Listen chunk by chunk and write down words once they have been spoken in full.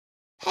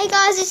Hey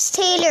guys, it's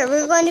Taylor.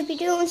 We're going to be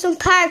doing some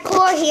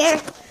parkour here.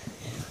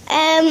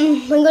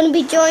 We're going to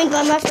be joined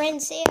by my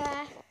friend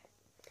Sarah.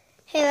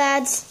 Hey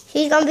lads,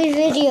 she's going to be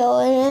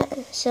videoing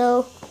it.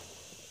 So,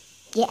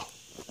 yeah,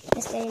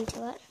 let's get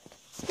into it.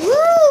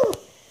 Woo!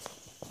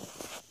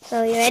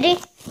 So, you ready?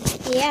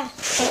 Yeah.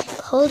 Okay,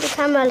 hold the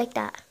camera like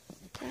that.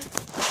 Okay.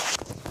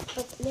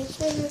 But make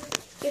sure your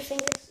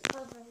fingers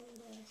cover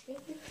the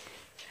screen.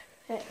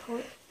 Right,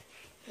 hold.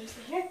 Face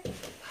me here.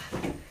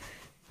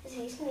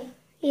 Face me.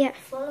 Yeah.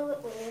 Follow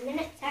it with a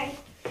minute. Sorry.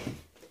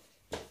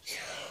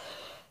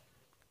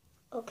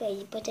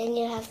 Okay, but then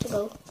you'll have to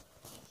go.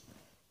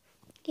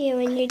 Yeah,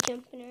 when you're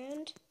jumping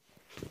around.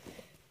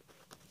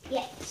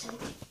 Yeah, so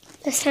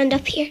let's stand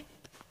up here.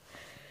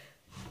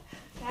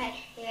 Right,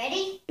 you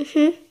ready?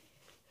 Mm-hmm.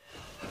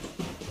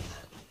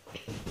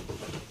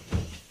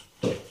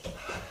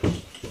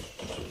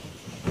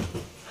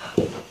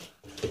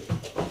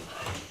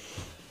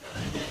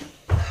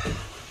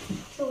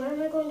 So where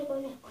am I going to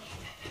go now?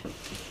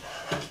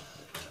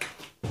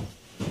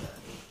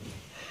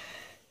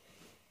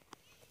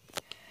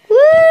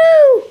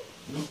 Woo!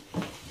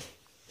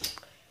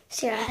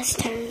 Sarah's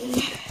turn.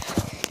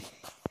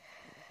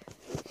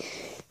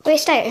 We're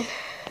starting.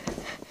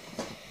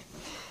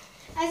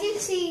 As you can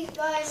see,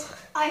 guys,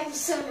 I'm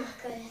so not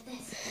good at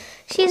this.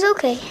 She's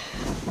okay.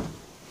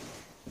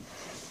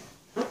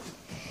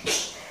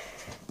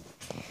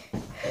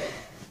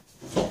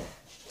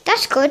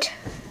 That's good.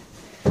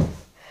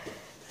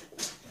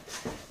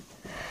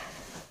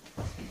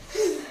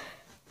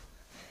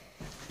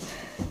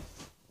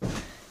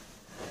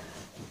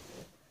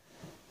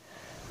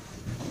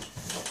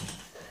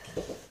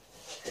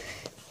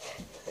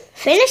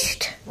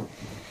 Finished?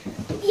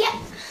 Yeah.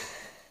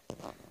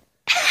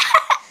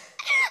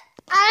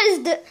 As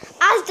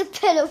the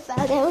pillow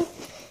fell down.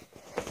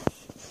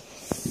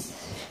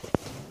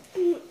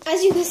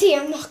 As you can see,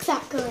 I'm not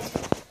that good.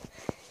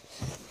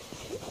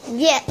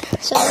 Yeah,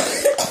 so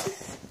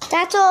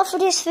that's all for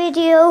this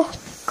video.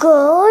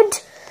 Good.